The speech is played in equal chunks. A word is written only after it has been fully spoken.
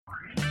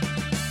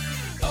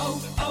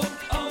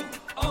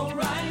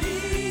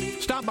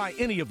Stop by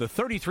any of the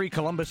 33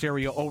 Columbus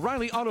area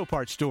O'Reilly Auto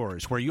Parts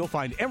stores where you'll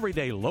find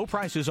everyday low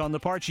prices on the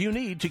parts you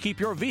need to keep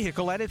your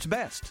vehicle at its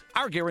best.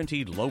 Our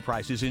guaranteed low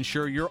prices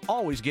ensure you're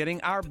always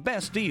getting our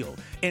best deal.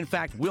 In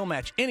fact, we'll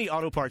match any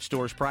auto parts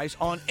store's price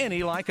on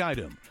any like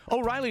item.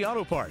 O'Reilly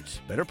Auto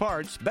Parts. Better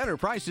parts, better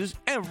prices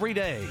every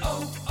day.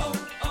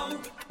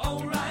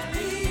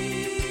 O'Reilly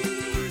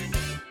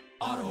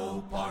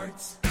Auto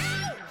Parts.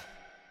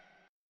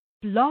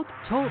 Blog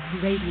Talk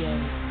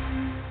Radio.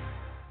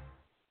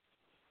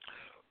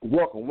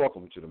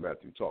 Welcome to the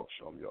Matthew Talk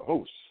Show. I'm your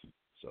host,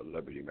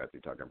 Celebrity Matthew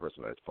Talk. I'm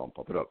personalized phone.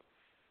 Pump it up.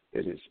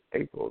 It is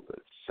April the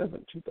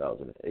 7th,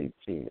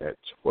 2018 at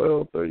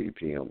 12:30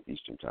 p.m.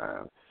 Eastern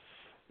Time.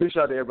 Big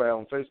shout out to everybody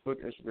on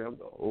Facebook, Instagram,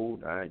 the whole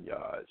 9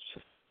 yards.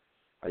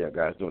 How y'all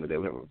guys doing today?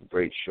 We have a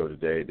great show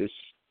today. This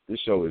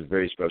show is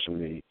very special to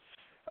me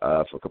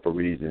for a couple of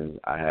reasons.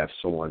 I have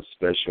someone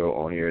special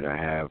on here, and I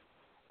have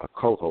a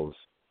co-host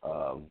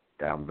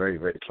that I'm very,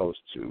 very close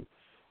to.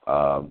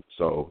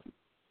 So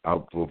I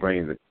will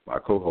bring my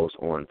co-host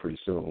on pretty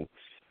soon.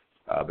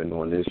 I've been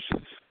knowing this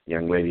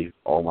young lady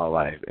all my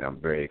life, and I'm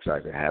very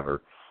excited to have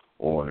her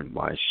on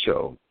my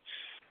show.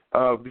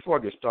 Before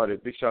I get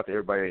started, big shout out to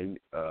everybody in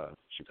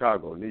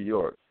Chicago, New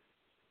York,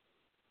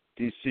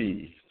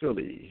 D.C.,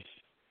 Philly,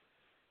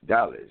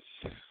 Dallas,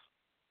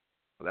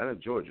 Atlanta,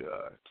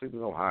 Georgia,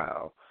 Cleveland,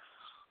 Ohio,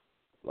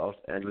 Los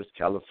Angeles,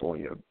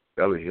 California,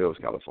 Beverly Hills,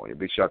 California.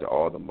 Big shout out to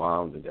all the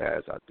moms and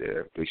dads out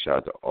there. Big shout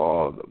out to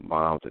all the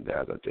moms and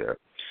dads out there.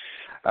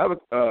 I have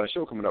a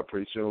show coming up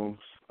pretty soon.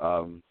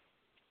 Some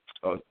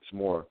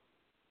more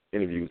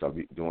interviews I'll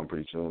be doing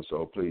pretty soon,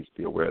 so please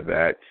be aware of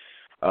that.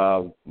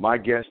 My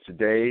guest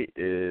today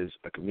is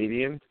a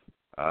comedian.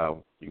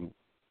 You've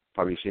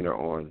probably seen her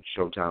on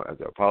Showtime as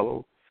the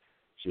Apollo.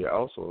 She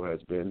also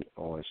has been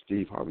on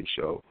Steve Harvey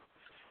Show,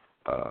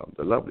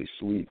 the lovely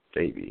Sweet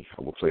Baby.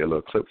 I will play a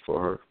little clip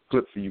for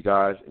you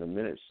guys in a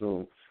minute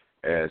soon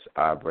as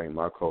I bring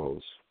my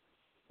co-host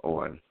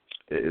on.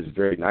 It is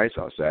very nice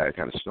outside,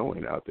 kind of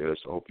snowing out there,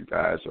 so I hope you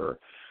guys are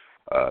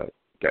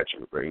got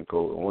your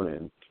raincoat on,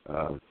 and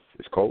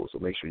it's cold, so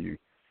make sure you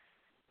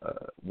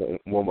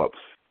warm up.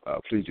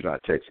 Please do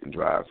not text and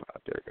drive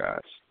out there,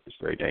 guys. It's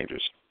very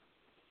dangerous.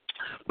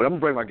 But I'm going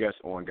to bring my guest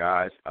on,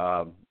 guys.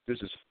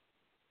 This is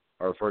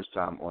her first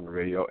time on the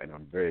radio, and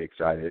I'm very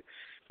excited.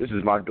 This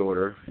is my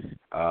daughter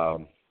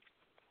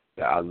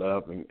that I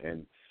love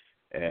and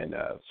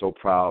so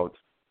proud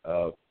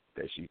of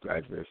that she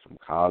graduated from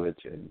college,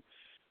 and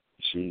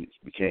she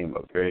became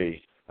a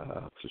very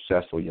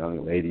successful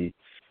young lady.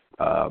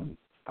 I'm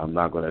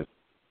not going to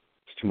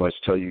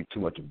tell you too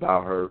much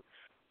about her,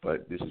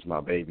 but this is my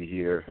baby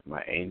here,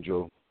 my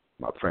angel,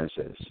 my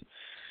princess,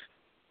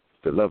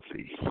 the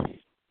lovely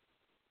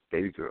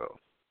baby girl,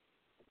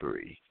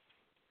 Bree.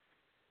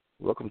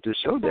 Welcome to the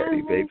show,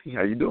 Daddy, baby.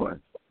 How you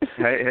doing?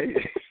 Hey.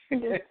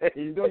 How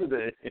you doing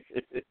today?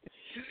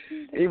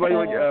 Anybody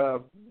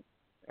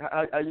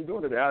how you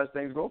doing today? How's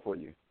things going for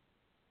you?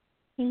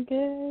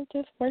 Good,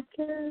 just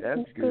working.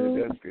 That's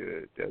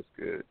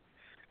good.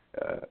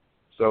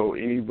 So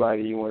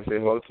anybody you want to say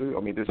hello to? I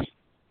mean, you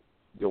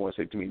don't want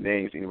to say too many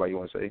names. Anybody you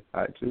want to say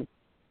hi to?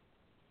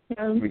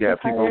 We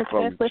got people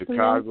from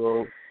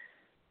Chicago.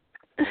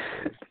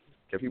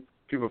 Got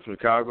people from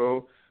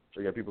Chicago.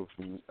 We got people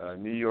from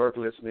New York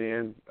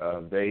listening,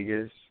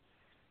 Vegas,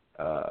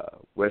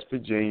 West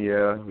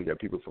Virginia. We got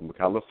people from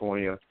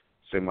California,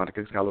 St.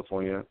 Monica,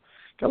 California.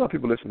 Got a lot of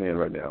people listening in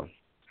right now.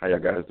 How y'all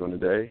guys doing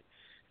today?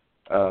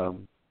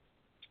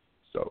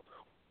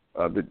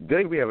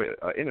 Today we have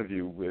an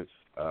interview with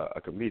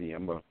a comedian.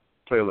 I'm going to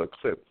play a little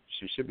clip.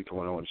 She should be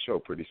coming on the show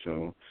pretty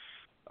soon.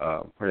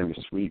 Her name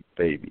is Sweet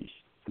Baby.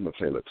 I'm going to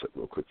play a little clip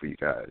real quick for you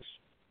guys.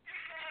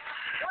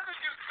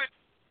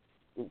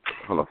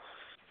 Hold on.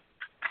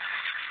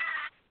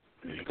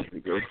 Here we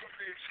go. It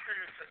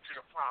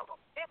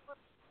was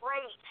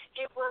great.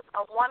 It was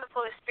a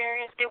wonderful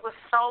experience. It was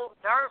so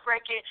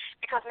nerve-wracking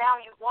because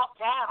now you walk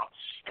down,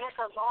 and it's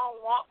a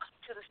long walk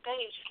to the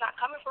stage. It's not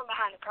coming from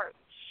behind the curtain.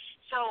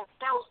 So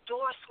those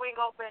doors swing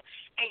open,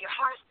 and your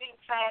heart's beating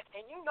fast,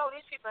 and you know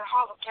these people in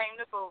Harlem came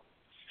to boo.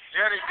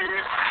 Yeah, they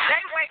did.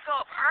 They wake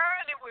up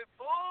early with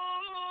boo.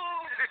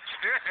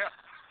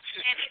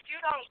 And if you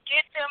don't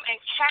get them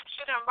and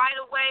capture them right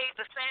away,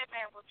 the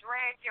Sandman will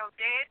drag your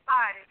dead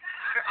body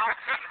off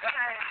the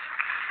stage.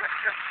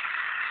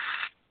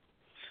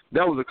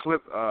 That was a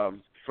clip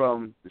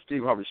from the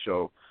Steve Harvey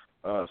Show,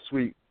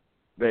 Sweet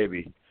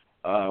Baby.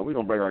 We're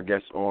going to bring our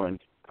guest on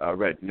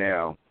right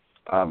now.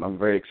 I'm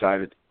very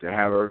excited to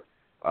have her.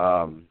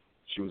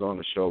 She was on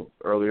the show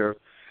earlier.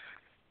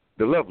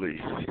 The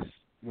lovely.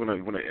 Want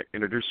to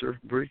introduce her,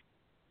 Bree?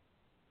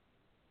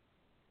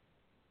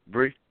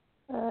 Bree?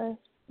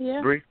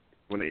 Yeah. Bree?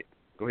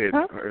 Go ahead.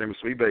 Huh? Her name is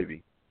Sweet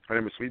Baby.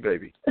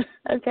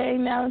 Okay,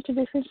 now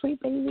introducing Sweet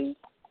Baby.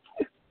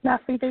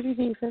 Not Sweet Baby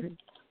Jesus.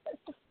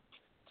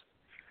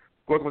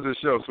 Welcome to the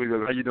show, Sweet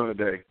Baby. How you doing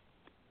today?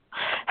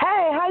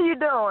 Hey, how you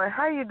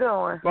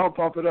doing? Well,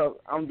 pump it up.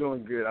 I'm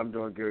doing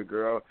good,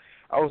 girl.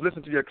 I was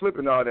listening to your clip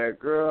and all that.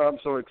 Girl, I'm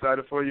so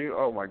excited for you.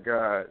 Oh, my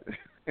God.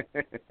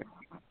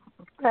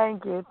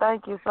 Thank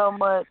you so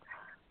much.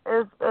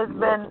 It's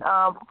been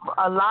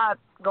a lot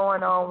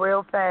going on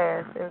real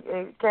fast.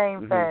 It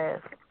came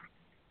fast.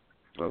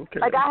 Okay.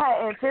 Like I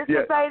had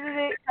anticipated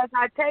it because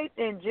I taped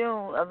in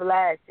June of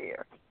last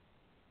year,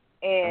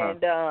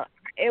 and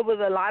it was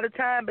a lot of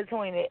time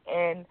between it,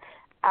 and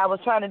I was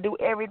trying to do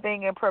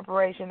everything in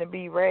preparation to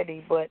be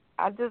ready. But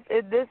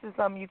this is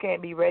something you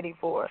can't be ready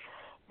for.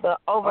 The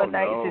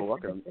overnight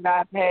situation that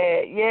I've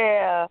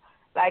had,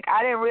 like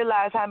I didn't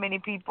realize how many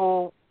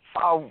people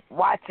are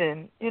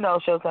watching,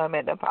 Showtime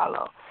at the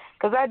Apollo.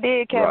 Because I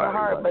did Kevin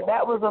Hart, but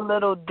that was a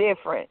little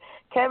different.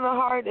 Kevin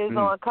Hart is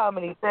on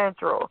Comedy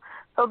Central.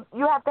 So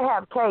you have to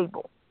have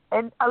cable.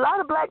 And a lot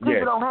of black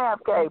people don't have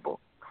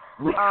cable.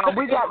 We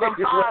got them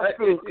 5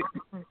 sticks.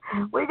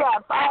 We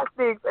got 5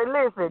 sticks. And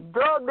listen,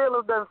 drug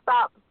dealers done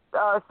stopped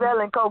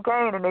selling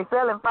cocaine, and they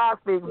selling 5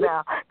 sticks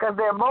now because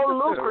they're more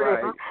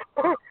lucrative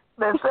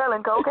than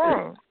selling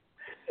cocaine.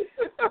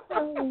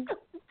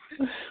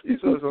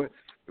 So,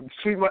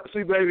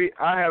 sweet baby,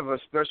 I have a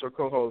special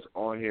co-host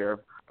on here.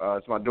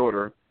 It's my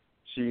daughter.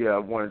 She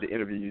wanted to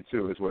interview you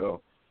too as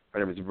well. Her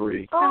name is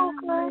Bree.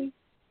 Okay.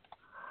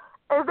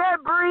 Is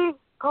that Bree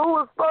who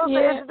was supposed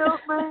to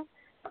introduce me?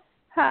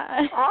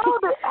 Hi.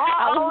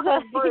 How old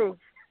is Bree?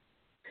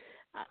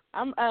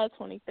 I'm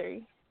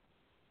 23.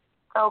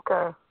 Okay.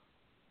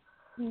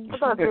 I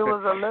thought you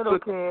was a little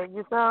kid.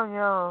 You sound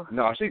young.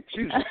 No,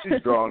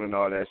 she's grown and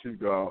all that. She's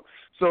grown.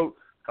 So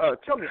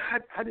tell me,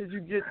 how did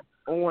you get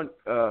on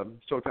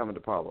Showtime at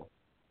the Apollo?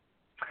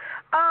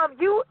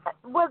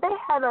 They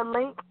had a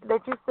link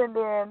that you send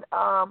in.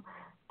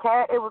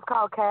 It was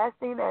called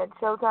Casting at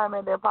Showtime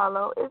at the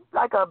Apollo. It's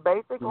like a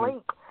basic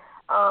link.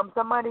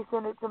 Somebody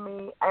sent it to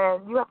me,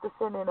 and you have to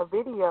send in a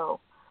video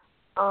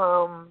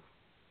of,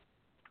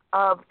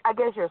 I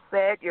guess, your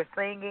set, your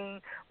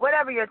singing,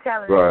 whatever your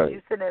talent is.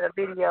 You send in a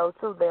video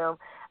to them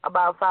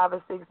about 5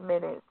 or 6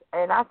 minutes,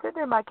 and I sent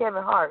in my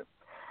Kevin Hart.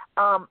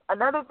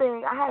 Another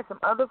thing, I had some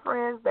other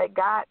friends that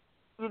got,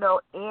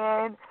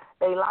 in.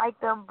 They liked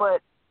them,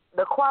 but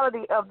the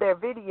quality of their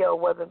video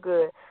wasn't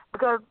good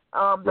because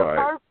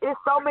it's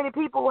so many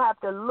people who have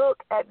to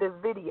look at this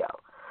video.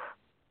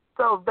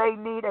 So they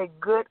need a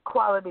good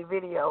quality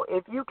video.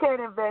 If you can't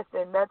invest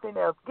in nothing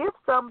else, give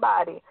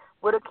somebody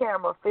with a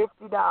camera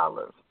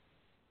 $50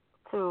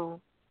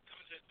 to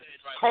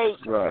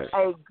take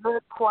a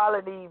good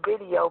quality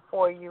video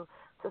for you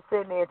to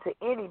send in to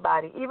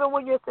anybody, even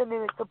when you're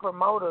sending it to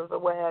promoters or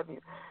what have you.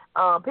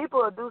 People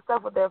will do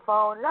stuff with their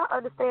phone, and I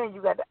understand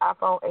you got the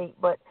iPhone 8,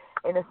 but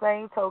in the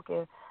same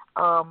token,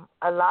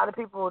 a lot of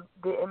people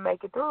didn't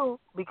make it through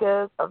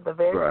because of the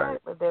very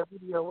fact that their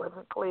video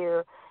wasn't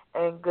clear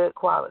and good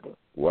quality.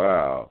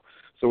 Wow.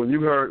 So when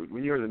you heard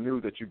the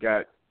news that you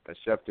got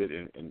accepted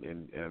and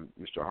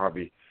Mr.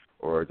 Harvey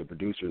or the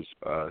producers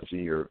see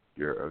your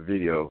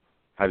video,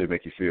 how did it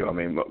make you feel? I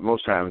mean,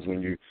 most times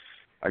when you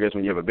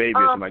have a baby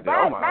or something like that,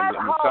 I'm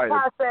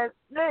excited.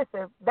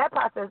 That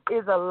process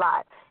is a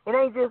lot. It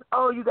ain't just,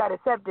 you got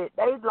accepted.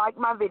 They liked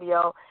my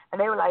video,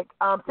 and they were like,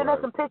 send us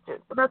some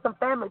pictures. Send us some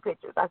family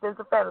pictures. I sent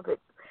some family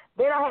pictures.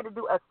 Then I had to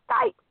do a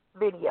Skype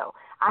video.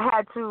 I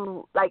had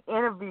to,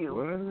 interview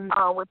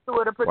with 2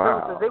 of the producers.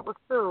 Wow. It was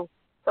 2.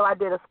 So I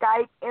did a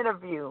Skype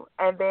interview,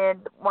 and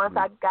then once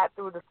I got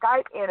through the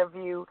Skype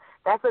interview,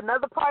 that's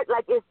another part.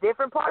 Like, it's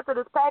different parts of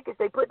this package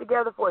they put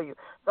together for you.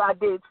 So I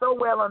did so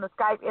well on the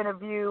Skype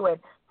interview and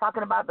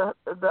talking about the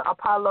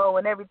Apollo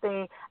and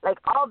everything. Like,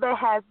 all that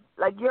has,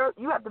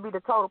 you have to be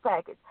the total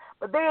package.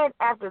 But then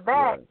after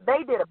that,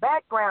 they did a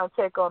background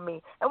check on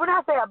me. And when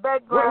I say a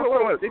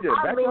background check,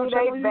 I mean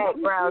a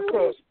background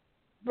check.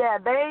 Yeah,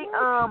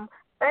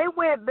 they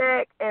went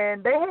back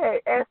and they had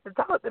asked to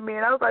talk to me,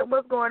 and I was like,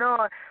 what's going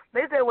on?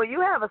 They said, well,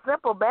 you have a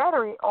simple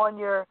battery on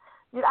your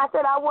I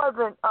said I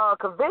wasn't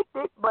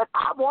convicted, but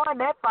I won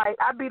that fight.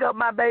 I beat up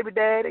my baby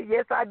daddy.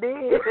 Yes, I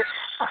did.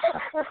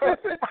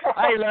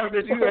 I ain't laughing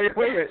at you. Wait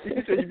a minute.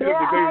 You said you beat up your baby daddy.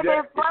 Yeah, I've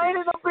been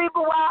explaining to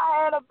people why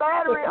I had a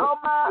battery on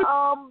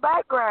my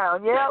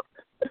background. Yep.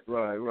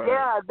 Right.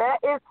 Yeah, that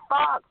is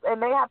Fox,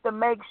 and they have to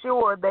make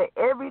sure that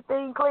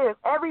everything clears.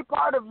 Every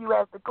part of you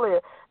has to clear.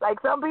 Like,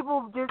 some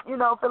people just,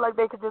 feel like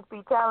they could just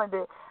be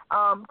talented.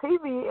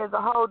 TV is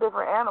a whole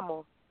different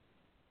animal.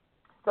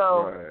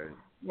 So,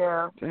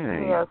 yeah.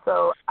 Dang. Yeah,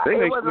 so they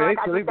want to make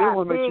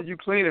sure you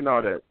clean and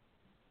all that.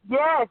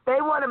 Yes, they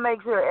want to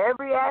make sure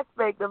every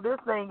aspect of this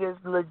thing is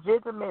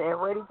legitimate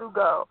and ready to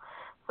go.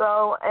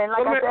 So, and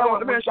like I said,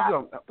 let me ask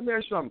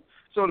you something.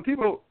 So the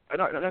people,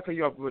 not cut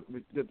you off, but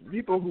the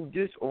people who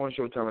get on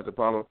Showtime at the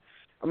Apollo,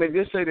 I mean,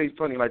 they say they're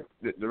funny like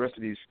the rest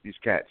of these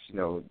cats,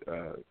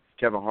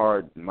 Kevin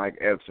Hart, and Mike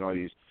Epps, and all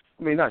these.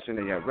 I mean, not saying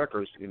they have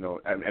records, and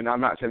I'm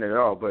not saying that at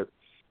all, but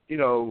I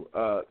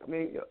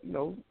mean,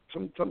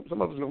 some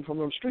of us come from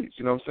those streets,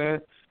 you know what I'm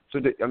saying? So,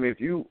 if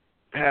you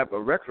have a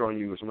record on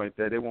you or something like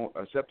that, they won't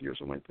accept you or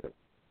something like that.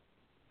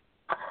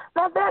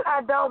 Now, that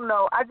I don't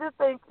know. I just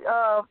think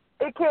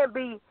it can't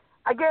be,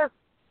 I guess,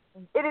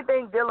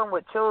 anything dealing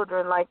with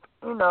children, like,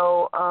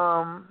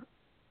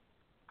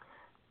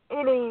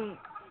 any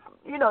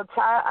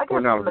child, I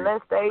guess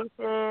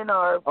molestation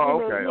or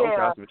okay, yeah,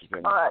 that's what you're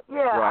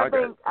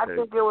saying. I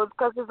think it was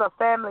because it's a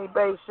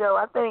family-based show.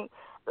 I think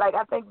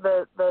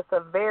the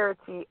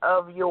severity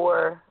of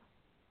your,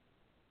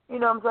 you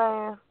know what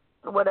I'm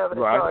saying, whatever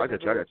the charge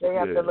is, they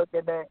have to look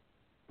at that.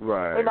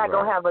 Right. They're not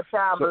gonna have a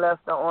child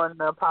molester on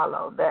the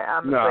Apollo. That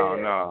I'm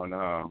afraid.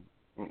 No.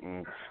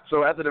 Mm-mm.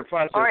 So after the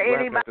process, or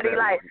anybody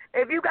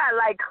if you got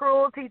like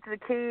cruelty to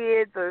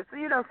kids or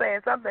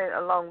something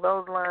along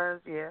those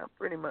lines, yeah,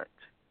 pretty much.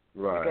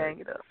 Right. You gang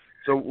it up.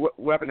 So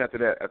what happened after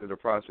that? After the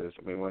process,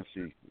 I mean, once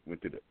she went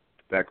through the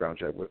background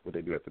check, what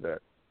they do after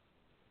that?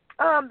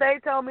 They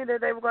told me that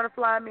they were going to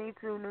fly me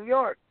to New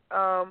York.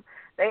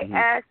 They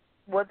asked,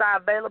 was I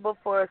available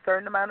for a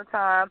certain amount of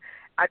time?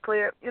 I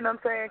cleared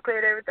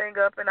everything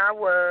up, and I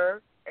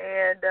was.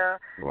 And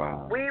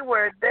we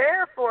were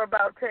there for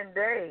about 10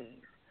 days.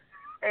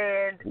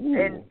 And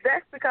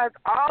that's because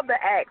all the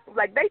acts,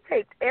 like they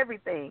taped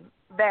everything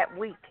that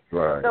week.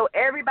 Right. So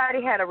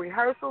everybody had a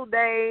rehearsal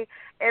day.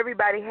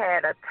 Everybody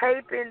had a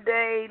taping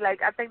day.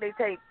 Like I think they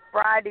taped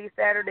Friday,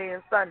 Saturday,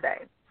 and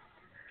Sunday.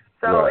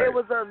 So it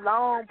was a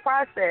long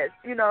process,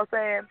 you know what I'm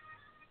saying?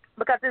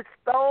 Because there's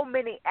so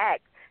many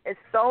acts. It's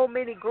so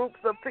many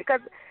groups of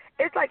because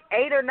it's like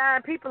 8 or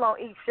 9 people on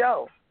each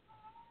show.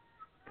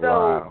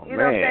 So, you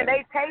know what I'm saying?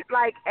 They taped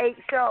like 8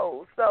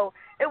 shows. So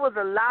it was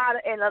a lot.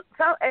 And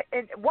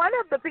one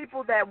of the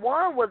people that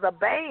won was a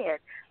band,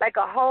 like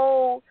a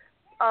whole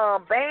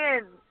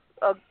band,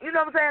 you know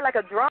what I'm saying? Like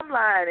a drum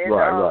line and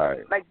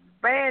like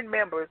band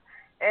members.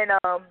 And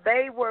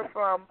they were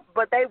from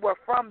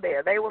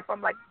there. They were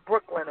from like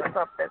Brooklyn or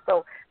something.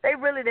 So they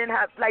really didn't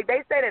have, like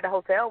they stayed at the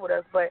hotel with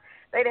us, but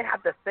they didn't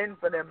have to send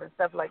for them and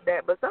stuff like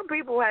that. But some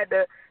people had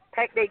to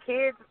pack their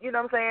kids, you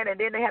know what I'm saying? And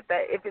then they have to,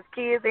 if it's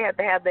kids, they have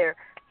to have their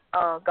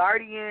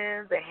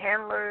guardians and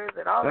handlers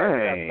and all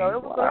that stuff. So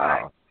it was a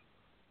lot.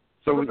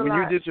 So when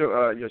you did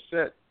your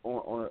set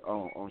on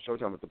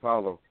Showtime at the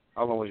Apollo,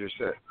 how long was your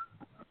set?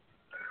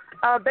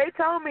 They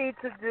told me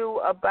to do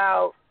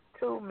about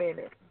 2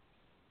 minutes.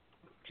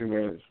 2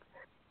 minutes.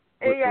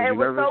 Yeah, it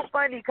was so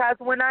funny because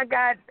when I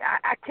got,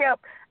 I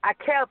kept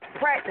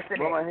practicing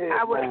it.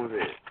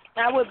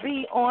 I would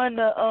be on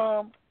the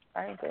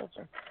I ain't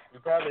answering.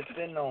 You're probably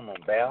sitting on them,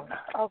 Belle.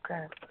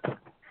 Okay.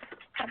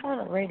 I'm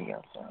on the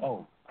radio. So.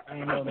 Oh, I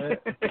didn't know that.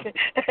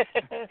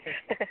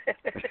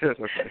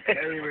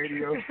 Hey,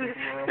 radio.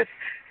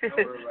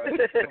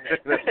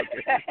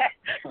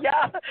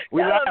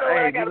 We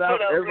love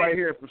everybody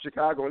here from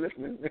Chicago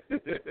listening.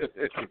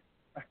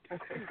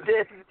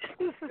 This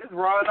is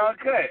raw and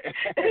uncut.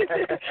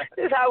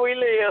 This is how we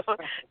live.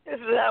 This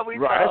is how we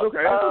talk. It's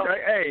okay. It's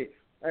okay.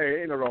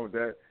 Hey, ain't no wrong with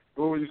that.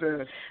 What were you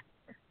saying?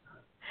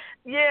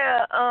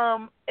 Yeah,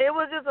 it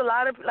was just a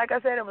lot of, like I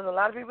said, it was a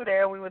lot of people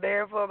there. We were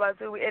there for about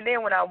 2 weeks. And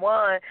then when I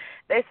won,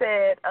 they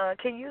said,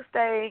 can you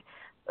stay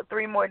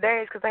 3 more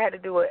days? Because I had to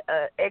do an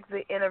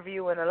exit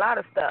interview and a lot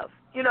of stuff,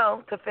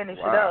 to finish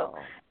it up.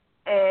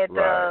 And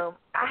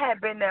I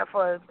had been there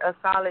for a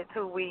solid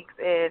 2 weeks,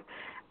 and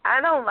I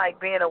don't like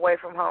being away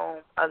from home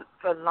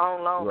for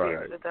long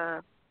periods of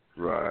time.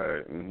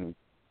 Right. Mm-hmm.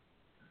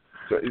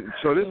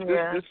 So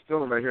this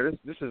film right here,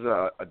 this is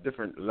a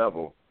different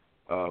level.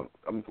 I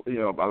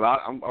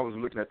was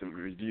looking at the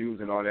reviews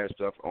and all that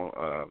stuff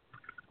on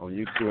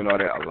YouTube and all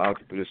that. A lot of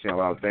people are saying a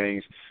lot of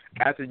things.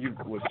 After you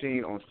were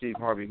seen on Steve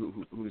Harvey,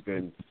 who's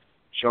been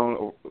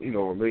shown,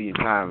 a million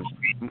times,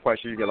 I'm quite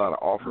sure you get a lot of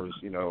offers.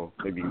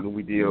 Maybe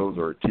movie deals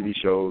or TV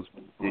shows.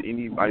 Did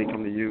anybody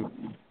come to you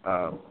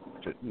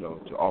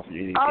to offer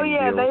you any? Oh any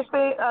yeah, deals?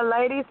 a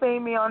lady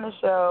seen me on the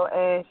show,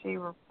 and she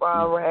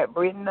had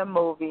written a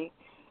movie,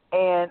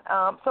 and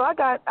so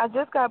I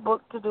just got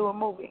booked to do a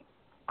movie.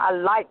 I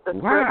like the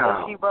script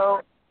that she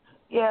wrote.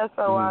 Yeah,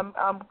 so I'm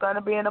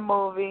gonna be in a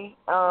movie.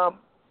 I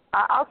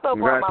also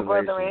brought my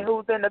brother in,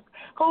 who's in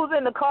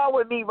the car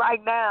with me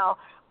right now.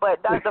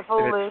 But Dr.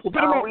 Foolish, we do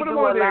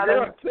a lot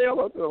of. He's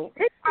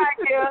right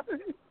here.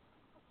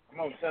 I'm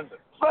on Tinder.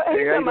 But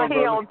he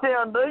on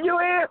Tinder. You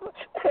hear?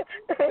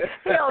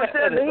 He on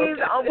Tinder.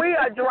 We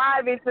are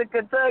driving to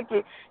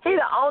Kentucky. He's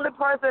the only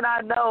person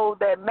I know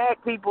that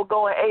Mac people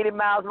going 80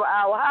 miles per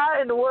hour.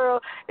 How in the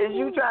world is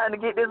you trying to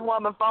get this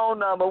woman's phone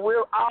number?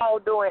 We're all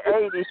doing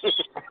 80.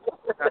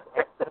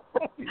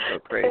 You're so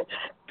crazy.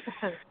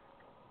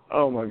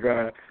 Oh my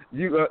God.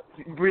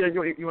 Bree,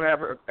 you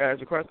want to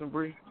ask a question,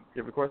 Bree?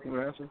 You have a question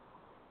to answer?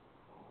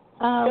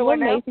 What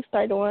made you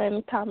start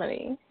doing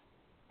comedy?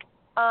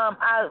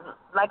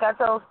 Like I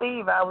told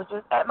Steve, I was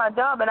just at my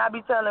job and I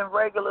be telling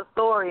regular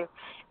stories,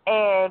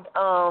 and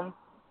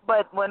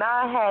but when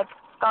I had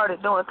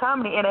started doing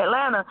comedy in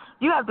Atlanta,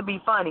 you have to be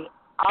funny,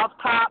 off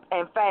top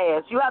and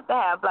fast. You have to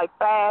have like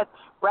fast,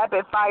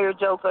 rapid fire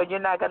jokes, or you're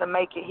not gonna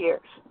make it here.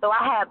 So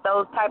I have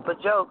those type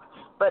of jokes,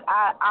 but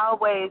I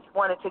always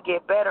wanted to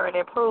get better and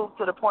improve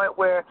to the point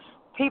where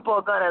people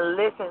are gonna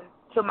listen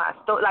to my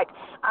story. Like,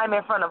 I'm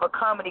in front of a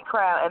comedy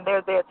crowd and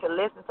they're there to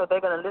listen, so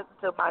they're going to listen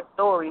to my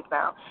stories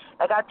now.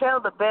 Like, I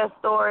tell the best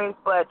stories,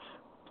 but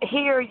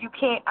here you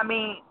can't,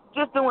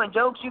 just doing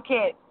jokes, you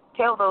can't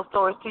tell those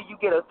stories till you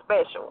get a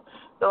special.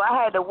 So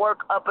I had to work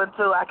up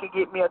until I could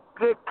get me a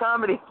good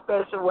comedy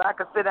special where I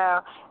could sit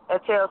down and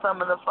tell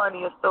some of the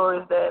funniest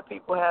stories that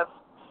people have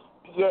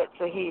yet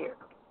to hear.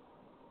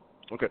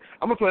 Okay,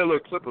 I'm going to play a little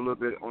clip a little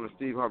bit on the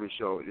Steve Harvey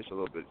show, just a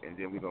little bit, and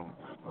then we're going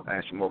to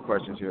ask you more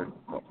questions here.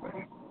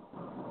 Okay.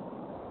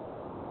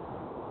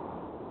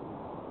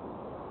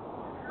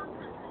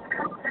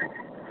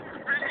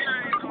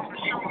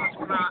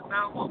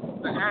 Now look,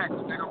 the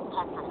acts, they don't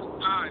come from the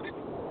side,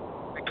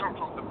 they come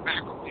from the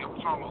back of the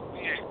Apollo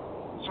Theater.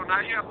 So now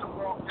you have to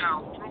walk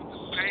down through the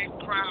same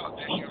crowd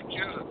as your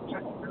judge,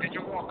 and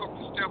you walk up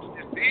the steps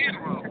and then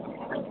run the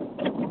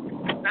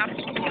ball. Not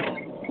too long.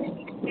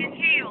 In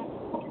heels.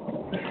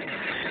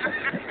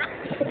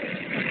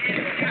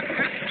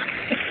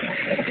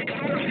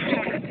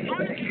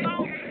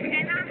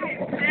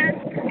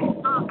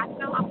 I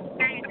fell off the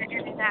stage in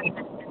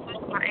Indianapolis and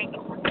twisted my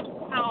ankle.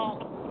 So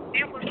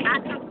it was, I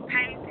took the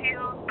pain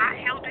pills, I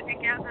held it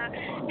together,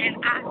 and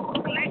I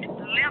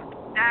limped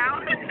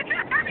down.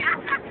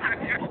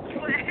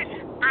 But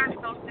I'm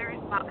so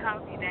serious about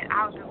comedy that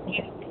I'll do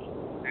anything.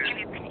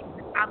 Anything.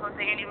 I'm going to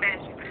say any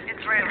measure.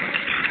 It's real.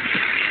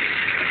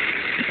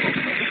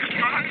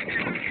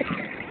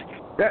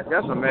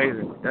 That's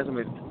amazing. That's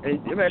amazing. Hey,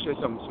 let me ask you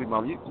something, sweet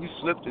mom. You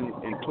slipped and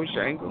twisted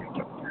your ankle?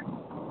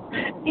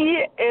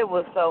 Yeah, it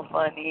was so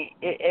funny.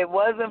 It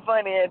wasn't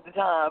funny at the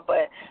time,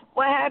 but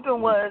what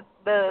happened was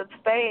the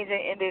stage in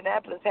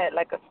Indianapolis had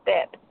like a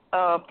step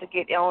to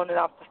get on and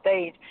off the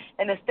stage,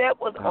 and the step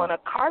was on a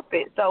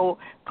carpet. So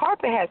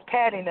carpet has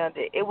padding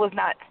under it. It was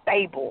not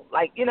stable,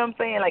 like, you know what I'm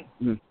saying, like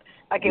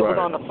it was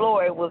on the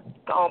floor. It was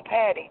on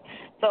padding.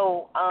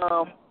 So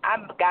I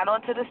got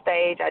onto the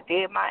stage. I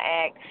did my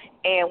act,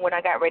 and when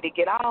I got ready to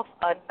get off,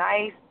 a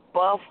nice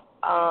buff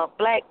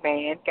black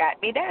man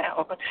got me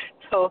down.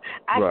 So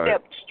I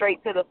stepped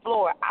straight to the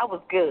floor. I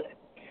was good.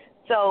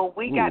 So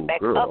we got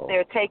back up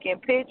there taking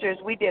pictures.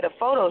 We did a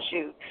photo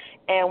shoot.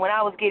 And when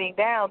I was getting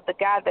down, the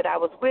guy that I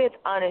was with,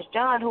 Honest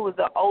John, who was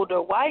an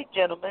older white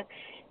gentleman,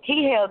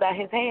 he held out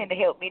his hand to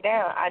help me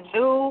down. I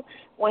knew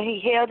when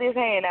he held his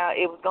hand out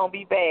it was going to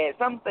be bad.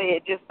 Some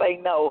said just say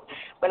no,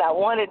 but I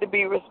wanted to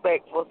be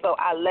respectful, so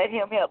I let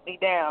him help me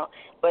down.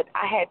 But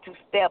I had to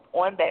step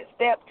on that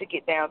step to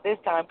get down this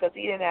time because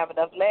he didn't have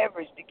enough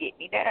leverage to get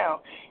me down.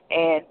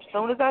 And as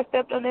soon as I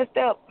stepped on that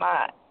step,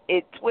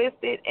 it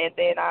twisted, and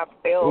then I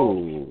fell.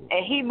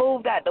 And he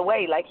moved out the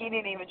way. Like, he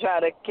didn't even try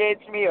to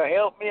catch me or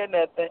help me or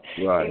nothing.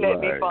 He let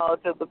me fall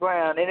to the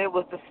ground. And it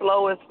was the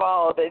slowest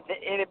fall that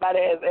anybody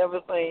has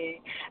ever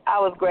seen. I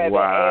was grabbing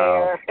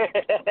air.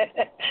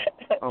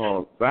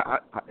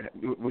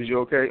 Was you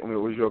okay? I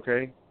mean, was you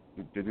okay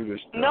to do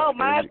this? No,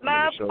 my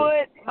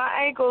foot,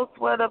 my ankle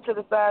swelled up to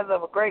the size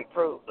of a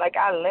grapefruit. Like,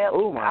 I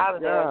limped out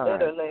of there,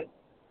 literally.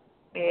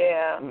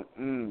 Yeah.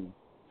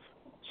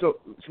 So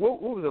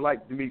what was it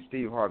like to meet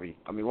Steve Harvey?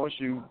 I mean, once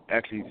you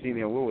actually seen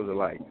him, what was it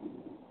like?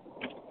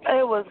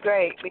 It was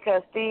great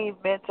because Steve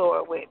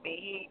mentored with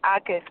me. I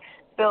could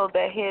feel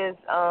that his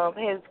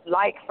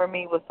like for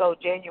me was so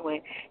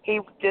genuine. He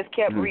just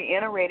kept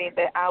reiterating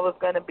that I was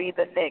going to be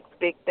the next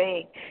big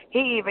thing.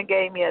 He even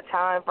gave me a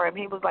time frame.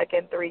 He was like,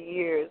 in 3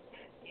 years,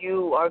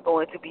 you are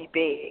going to be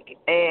big.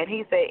 And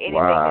he said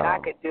anything that I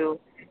could do.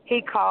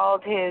 He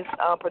called his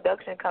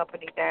production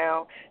company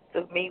down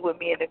to meet with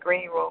me in the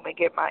green room and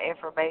get my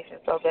information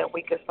so that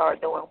we could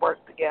start doing work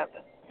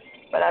together.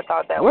 But I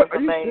thought that was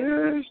amazing.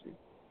 Are you serious?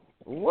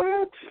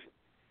 What?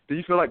 Do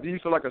you feel like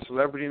a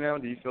celebrity now?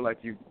 Do you feel like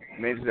you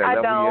made it to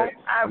that level yet?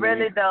 I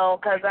really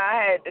don't, because I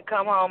had to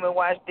come home and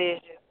wash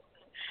dishes.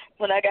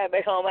 When I got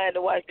back home, I had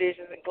to wash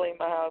dishes and clean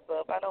my house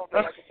up. I don't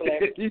feel like a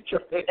celebrity.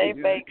 They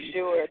make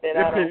sure that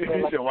I don't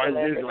feel like a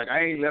celebrity. Like, I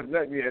ain't left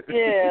nothing yet.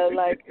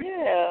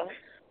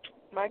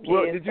 My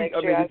kids make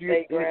sure I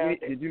stay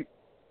grounded.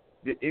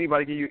 Did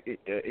anybody give you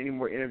any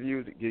more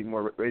interviews, give you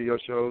more radio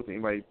shows?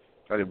 Anybody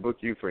try to book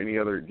you for any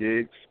other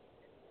gigs?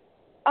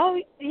 Oh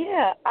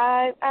yeah,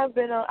 I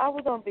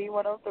was on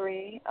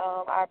B103,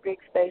 our big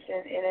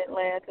station in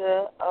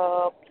Atlanta.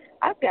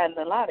 I've gotten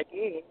a lot of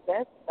gigs.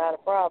 That's not a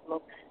problem.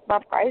 My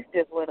price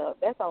just went up.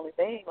 That's the only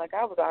thing. Like,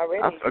 I was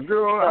already I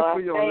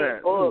feel you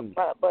on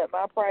that. But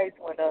my price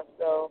went up,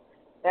 so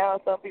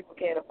now some people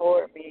can't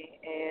afford me.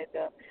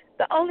 And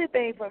the only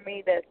thing for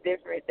me that's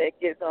different that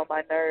gets on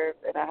my nerves,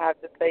 and I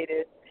have to say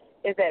this,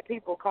 is that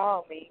people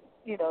call me,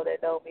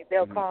 that know me.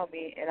 They'll call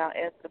me, and I'll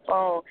answer the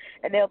phone,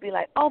 and they'll be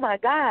like, oh, my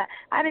God,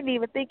 I didn't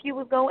even think you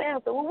was going to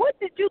answer. Well, what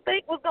did you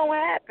think was going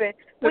to happen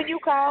when you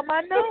called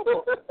my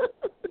number?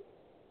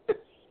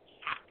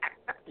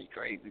 You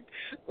crazy.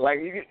 Like,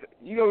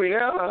 you gonna be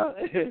there, huh?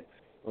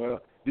 Well,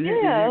 who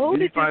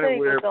did you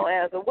think was going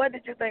to answer? What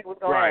did you think was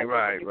going to happen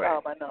when you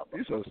called my number?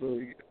 You're so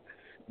silly.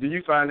 Do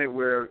you find it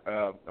where,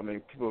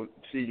 people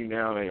see you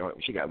now, and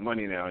she got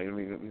money now, you know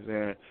what I'm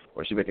saying?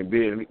 Or she making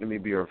bid, let me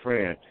be her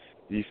friend.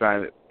 Do you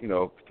find that,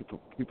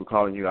 people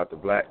calling you out the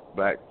black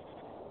that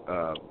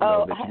you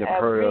never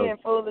heard of? Me and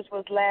Foolish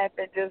was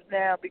laughing just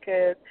now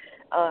because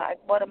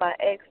one of my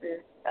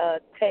exes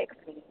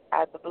texted me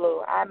out the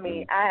blue. I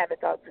mean, I haven't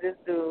talked to this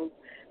dude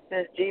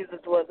since Jesus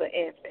was an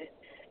infant.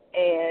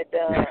 And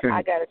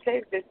I got a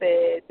text that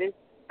said this.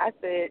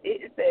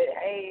 It said,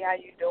 hey, how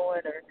you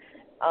doing? Or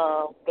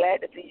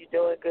glad to see you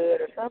doing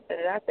good or something.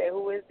 And I said,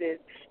 who is this?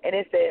 And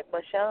it said,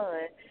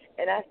 Mashawn.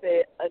 And I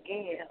said,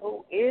 again,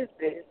 who is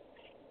this?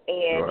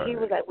 And he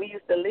was like, we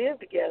used to live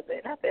together.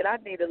 And I said, I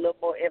need a little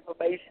more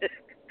information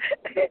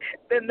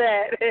than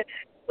that.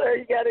 So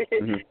you gotta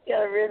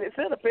really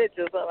send a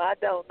picture or something. I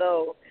don't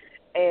know.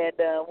 And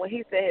when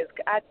he said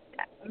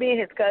me and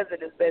his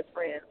cousin is best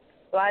friends.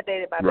 So I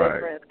dated my best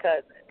friend's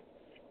cousin.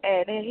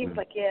 And then he was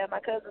like, yeah, my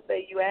cousin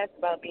said you asked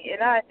about me.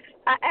 And I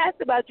asked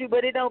about you,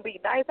 but it don't be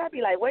nice. I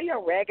be like, where your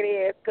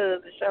raggedy-ass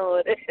cousin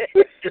showing?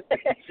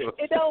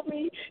 It don't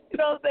be, you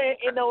know what I'm saying,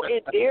 in no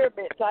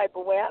endearment type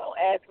of way. I don't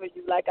ask for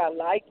you like I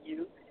like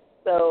you.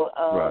 So,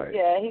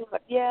 yeah, he was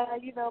like, yeah,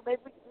 you know,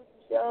 maybe we can do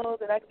some shows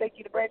and I can take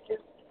you to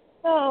breakfast.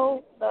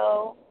 No.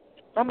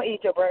 I'm going to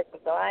eat your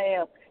breakfast. So I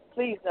am.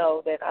 Please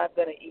know that I'm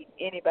going to eat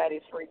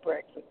anybody's free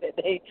breakfast that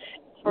they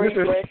free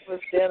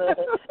breakfast, dinner,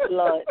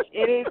 lunch.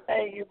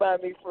 Anything you buy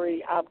me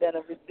free, I'm going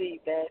to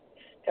receive that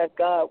because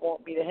God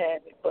wants me to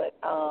have it. But,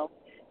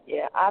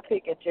 yeah, I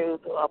pick and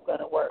choose who I'm going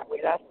to work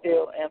with. I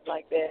still am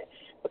like that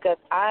because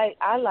I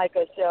like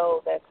a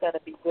show that's going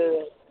to be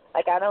good.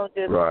 Like, I don't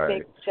just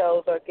pick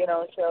shows or get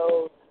on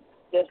shows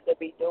just to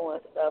be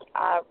doing stuff.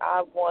 I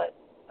want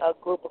a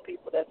group of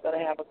people that's going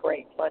to have a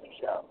great, funny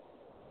show.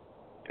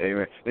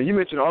 Amen. Now, you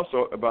mentioned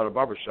also about a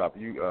barbershop.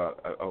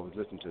 I was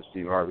listening to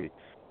Steve Harvey,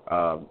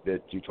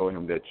 that you told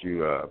him that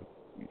you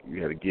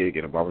had a gig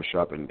in a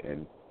barbershop and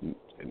there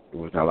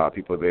was not a lot of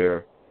people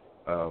there.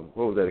 What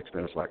was that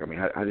experience like? I mean,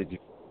 how did you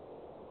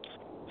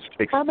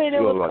feel it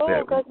was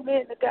about cool because me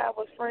and the guy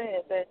was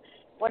friends. And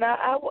when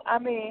I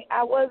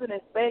wasn't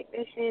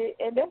expecting shit,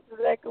 and that's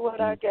exactly what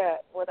I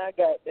got when I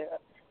got there.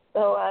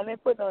 So I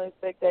didn't put no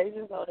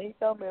expectations on it. He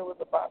told me it was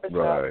a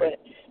barbershop, but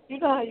you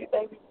know how you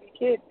think we be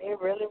kidding. It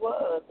really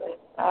was. And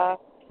I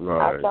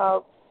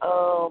talked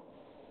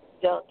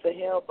junk to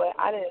him, but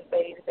I didn't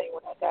say anything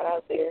when I got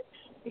out there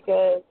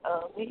because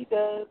he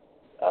does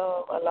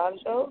a lot of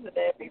shows and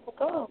then people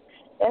come.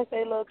 That's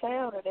their little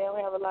town and they don't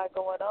have a lot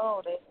going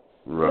on. And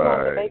you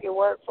want to make it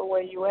work for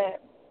where you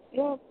at.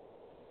 Yeah.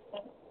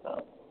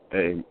 So.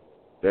 Hey,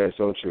 that's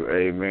so true.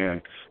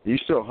 Amen. You're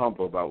still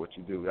humble about what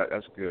you do.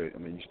 That's good. I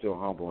mean, you're still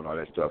humble and all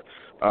that stuff.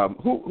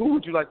 Who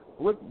would you like?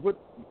 What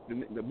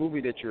the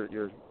movie that you're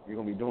going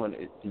to be doing?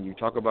 Can you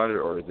talk about it,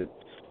 or is it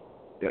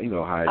how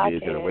it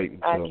is? Wait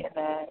until I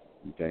cannot.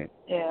 You think?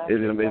 Yeah. Is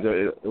it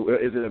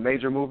a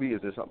major movie?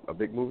 Is it a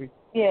big movie?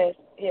 Yes.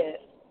 A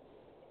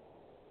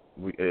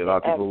lot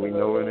of people we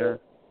know in there.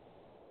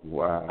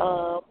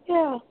 Wow.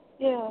 Yeah.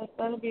 It's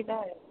gonna be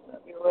nice. It's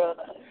gonna be real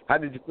nice. How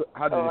did you feel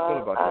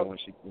about that when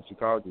she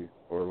called you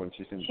or when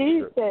she sent you?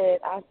 She said,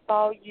 "I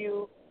saw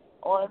you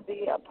on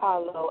the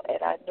Apollo,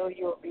 and I knew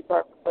you would be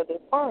perfect for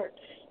this part."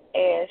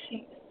 And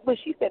she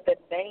said the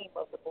name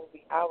of the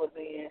movie I was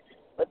in,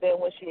 but then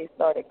when she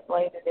started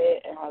explaining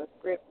it and how the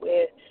script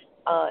went,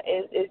 I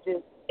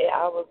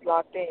was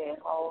locked in.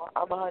 Oh,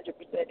 I'm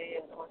 100%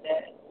 in on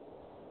that.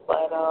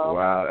 But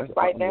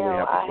right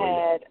now I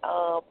had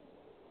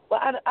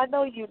I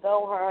know you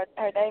know her.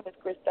 Her name is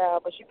Cristal,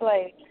 but she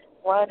played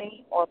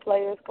Ronnie on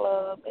Players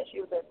Club, and she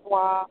was in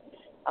SWAT.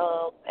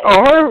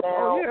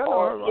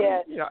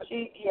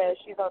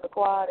 She's on the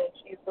quad, and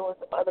she's doing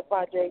some other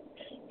projects.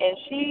 And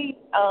she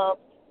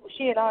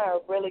and I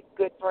are really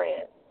good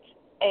friends.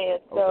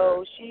 And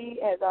so she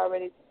has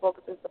already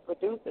spoken to some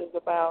producers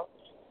about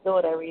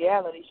doing a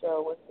reality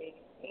show with me.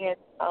 And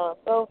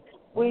so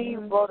we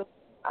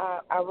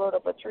I wrote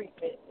up a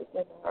treatment to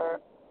send to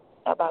her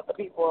about the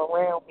people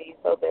around me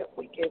so that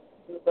we can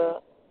do the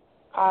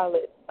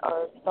pilot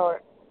or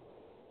start,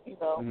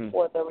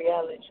 for the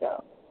reality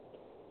show.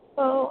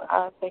 So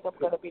I think I'm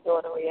going to be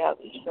doing a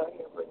reality show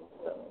here pretty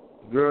soon.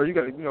 Girl, you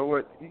got to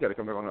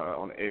come back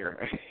on the air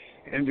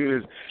and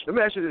do this. Let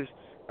me ask you this.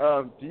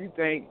 Do you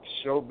think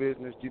show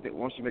business,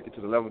 once you make it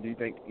to the level, do you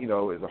think, you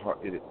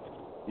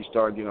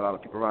start getting a lot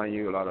of people around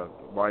you, a lot of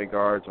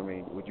bodyguards? I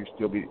mean, would you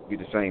still be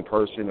the same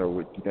person, or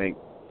would you think,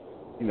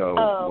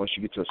 once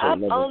you get to a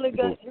certain level,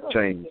 people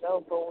change?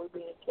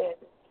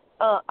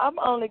 I'm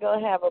only going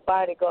to have a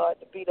bodyguard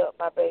to beat up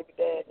my baby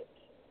daddy.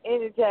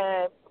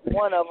 Anytime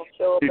one of them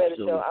show up at a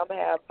show, I'm going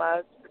to have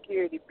my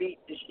security beat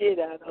the shit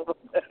out of them.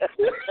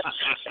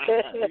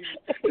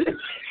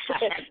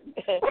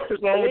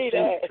 Believe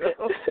that.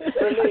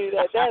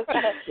 That's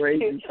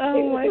crazy.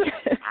 Oh, my God.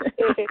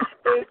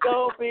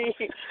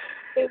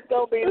 It's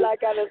going to be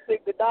like I done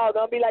sick the dog.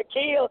 I'm going to be like,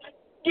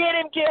 get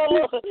him, get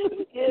him.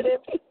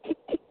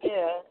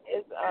 Yeah,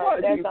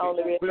 that's the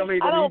only reason.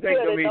 I don't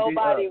feel that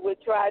nobody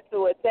would try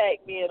to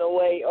attack me in a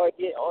way or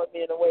get on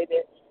me in a way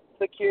that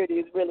security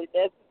is really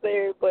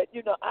necessary. But,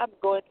 I'm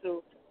going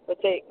to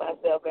protect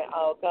myself at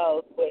all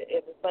costs. But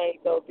in the same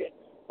token,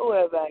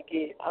 whoever I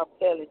get, I'm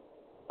telling you,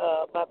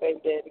 my baby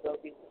daddy going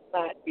to be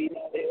not beat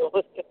out there.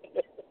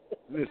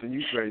 Listen,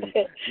 you crazy.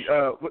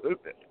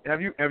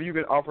 Have you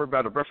been offered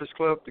by the Breakfast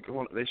Club to come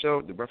on? They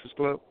showed the Breakfast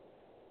Club.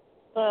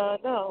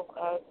 No,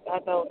 I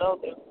don't know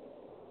them.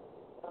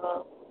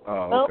 Nope,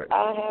 okay.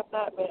 I have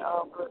not been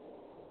offered.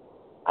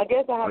 I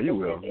guess I have to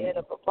send in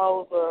a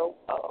proposal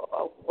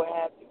or what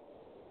have you.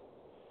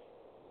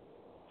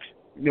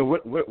 You know,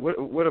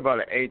 what about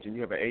an agent?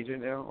 You have an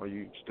agent now, or are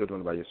you still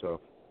doing it by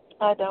yourself?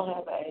 I don't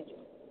have an agent.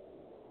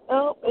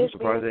 Nope, it's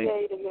being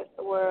shade against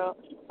the world.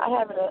 I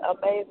have an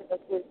amazing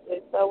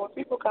assistant. So when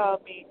people call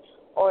me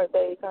or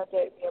they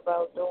contact me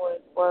about doing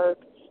work,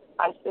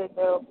 I send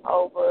them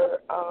over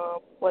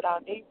what I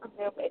need from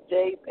them and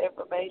Jay's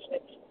information.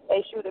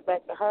 They shoot it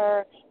back to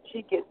her.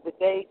 She gets the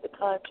date, the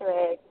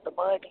contract, the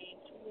money.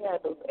 She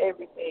handles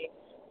everything.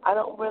 I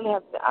don't really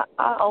have to.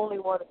 I only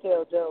want to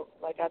tell jokes.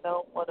 Like, I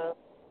don't want to,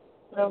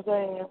 you know what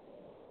I'm saying?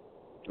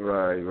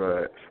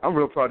 Right. I'm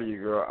real proud of you,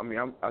 girl. I mean,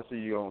 I see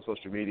you on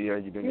social media.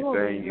 You're doing your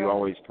thing. You're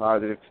always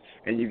positive,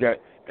 and we got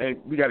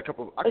a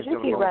couple. But you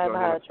keep riding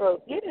behind the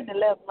truck. Get in the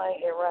left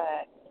lane and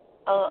ride.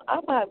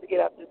 I'm gonna have to get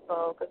off this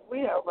phone because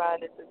we are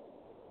riding to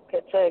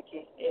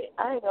Kentucky. And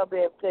I ain't gonna be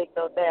able to take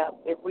no nap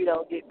if we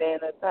don't get there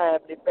in a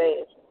timely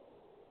fashion.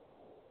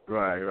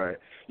 Right.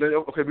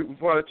 Okay,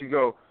 before I let you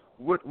go,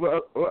 what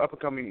up and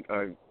coming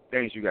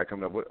things you got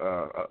coming up? What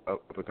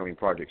up and coming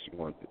projects you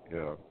want?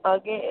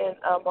 Again,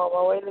 I'm on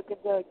my way to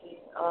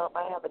Kentucky.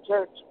 I have a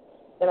church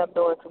that I'm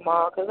doing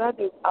tomorrow because I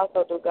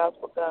also do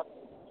gospel company.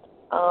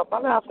 My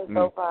mouth is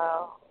so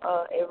foul.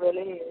 It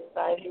really is.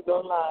 I ain't even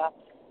gonna lie.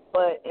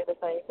 But in the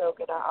same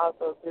token, I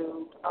also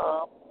do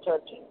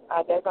churching.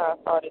 That's how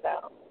I started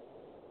out.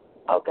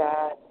 Oh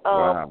God.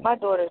 Wow. My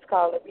daughter's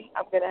calling me.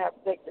 I'm gonna have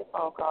to take this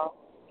phone call.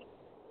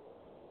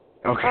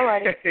 Okay.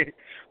 Alrighty.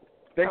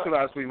 Thanks a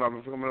lot, sweet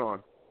mama, for coming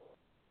on.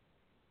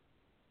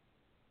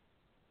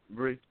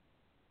 Bree.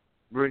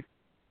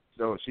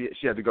 So she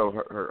had to go.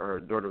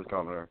 Her daughter was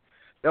calling her.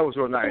 That was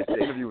real nice. The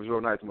interview was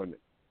real nice, wasn't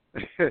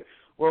it?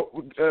 Well,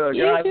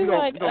 guys, we don't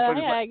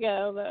I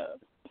go though.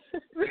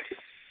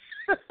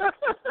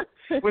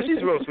 Well,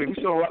 she's real sweet. We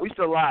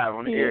still live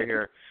on the air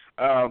here.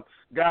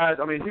 Guys,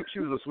 I mean, she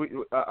was a sweet.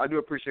 I do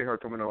appreciate her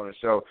coming on the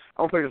show.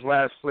 I'm gonna play this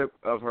last clip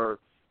of her,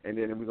 and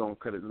then we're gonna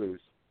cut it loose.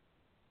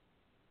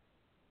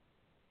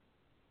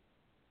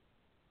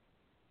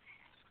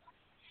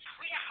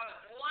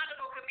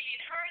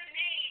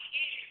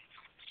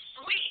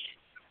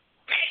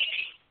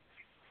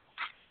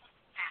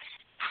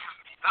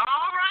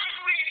 All right,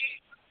 sweetie.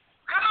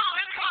 Come on,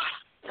 let's go.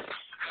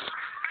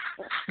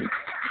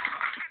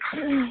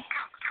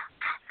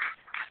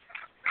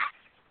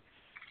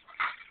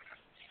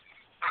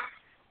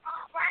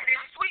 All right,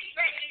 and sweet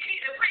baby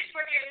Keita, please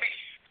forgive me.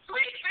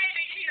 Sweet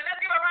baby Keita,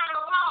 let's give a round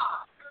of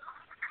applause.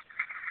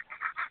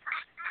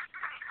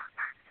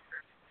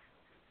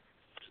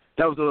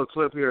 That was a little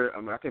clip here.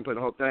 I can't play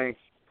the whole thing.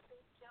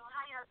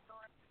 How y'all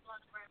doing?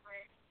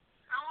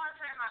 I want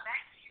to turn my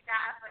back to you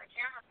guys, but the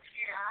camera's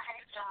here. I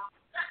hate y'all.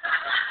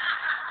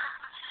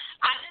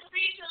 I just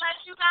need to let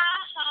you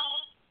guys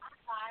know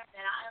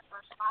that I am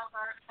from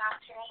Spartanburg, South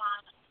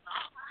Carolina.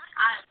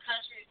 I am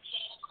country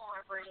king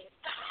cornbread.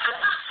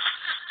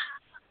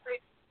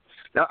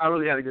 Now, I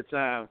really had a good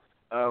time.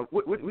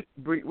 What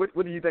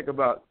do you think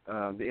about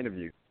the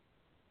interview?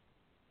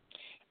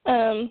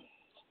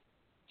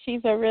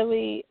 She's a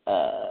really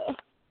I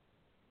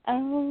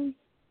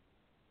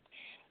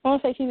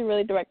want to say she's a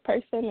really direct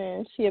person,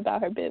 and she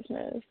about her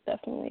business,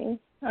 definitely.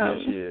 Yes,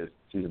 she is.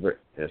 She is.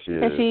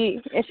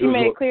 And she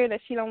made it clear that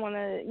she don't want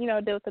to,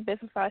 deal with the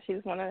business side. She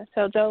just want to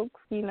tell jokes.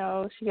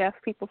 She asks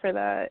people for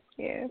that.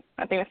 Yeah,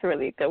 I think that's a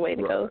really good way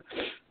to go.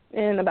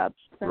 And about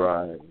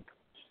right.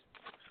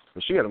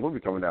 Well, she got a movie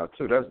coming out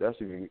too.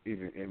 That's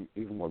even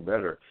more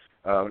better.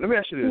 Let me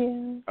ask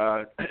you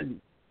this: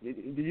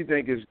 do you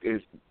think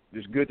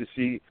it's good to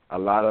see a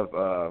lot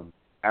of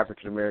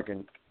African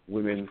American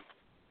women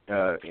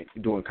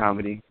doing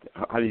comedy?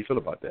 How do you feel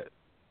about that?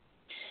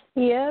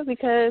 Yeah,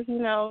 because,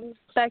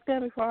 back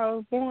then before I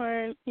was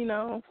born,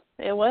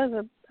 it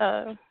was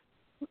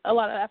a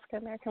lot of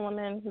African-American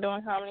women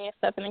doing comedy and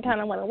stuff, and it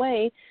kind of went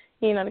away.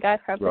 The guys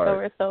kind of took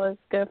over, so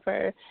it's good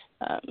for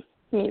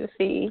me to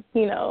see,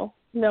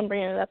 them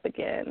bringing it up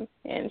again.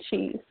 And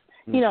she's,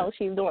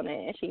 she's doing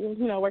it, and she's,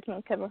 working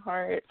on Kevin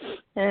Hart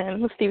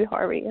and with Stevie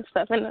Harvey and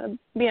stuff. And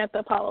being at the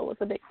Apollo was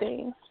a big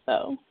thing,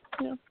 so,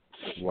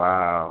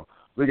 Wow.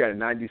 We got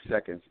 90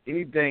 seconds.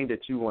 Anything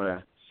that you want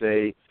to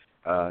say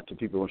to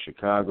people in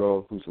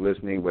Chicago who's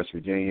listening, West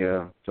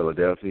Virginia,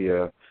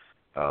 Philadelphia,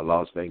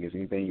 Las Vegas,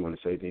 anything you want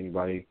to say to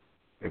anybody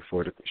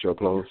before the show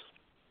closes?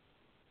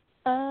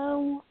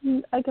 I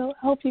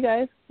hope you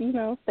guys,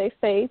 stay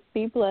safe,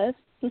 be blessed,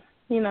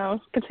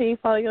 continue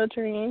to follow your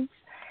dreams,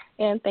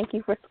 and thank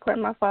you for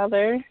supporting my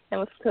father and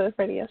listen to his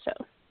radio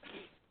show.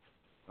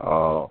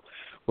 Oh,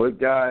 well,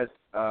 guys,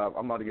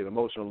 I'm about to get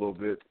emotional a little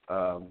bit.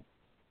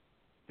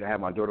 To have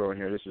my daughter on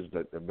here, this is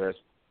the best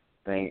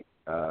thing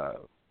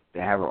to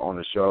have her on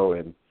the show,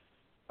 and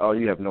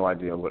you have no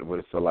idea what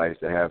it feels like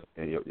to have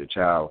your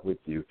child with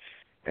you.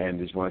 And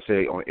just want to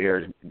say on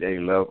air, they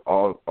love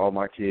all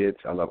my kids.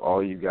 I love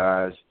all you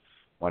guys.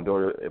 My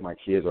daughter and my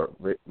kids are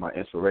my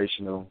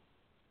inspirational.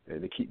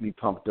 They keep me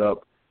pumped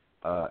up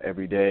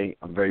every day.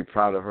 I'm very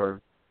proud of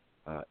her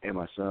and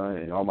my son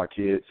and all my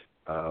kids.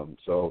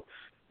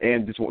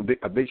 And just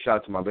a big shout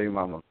out to my baby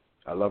mama.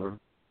 I love her.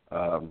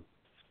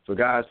 So,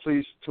 guys,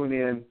 please tune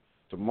in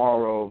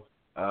tomorrow,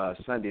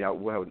 Sunday.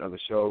 We'll have another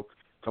show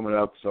coming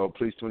up, so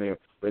please tune in.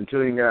 But until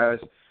then, guys,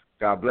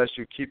 God bless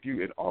you, keep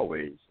you, and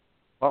always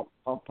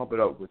pump it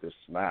up with a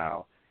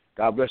smile.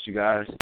 God bless you, guys.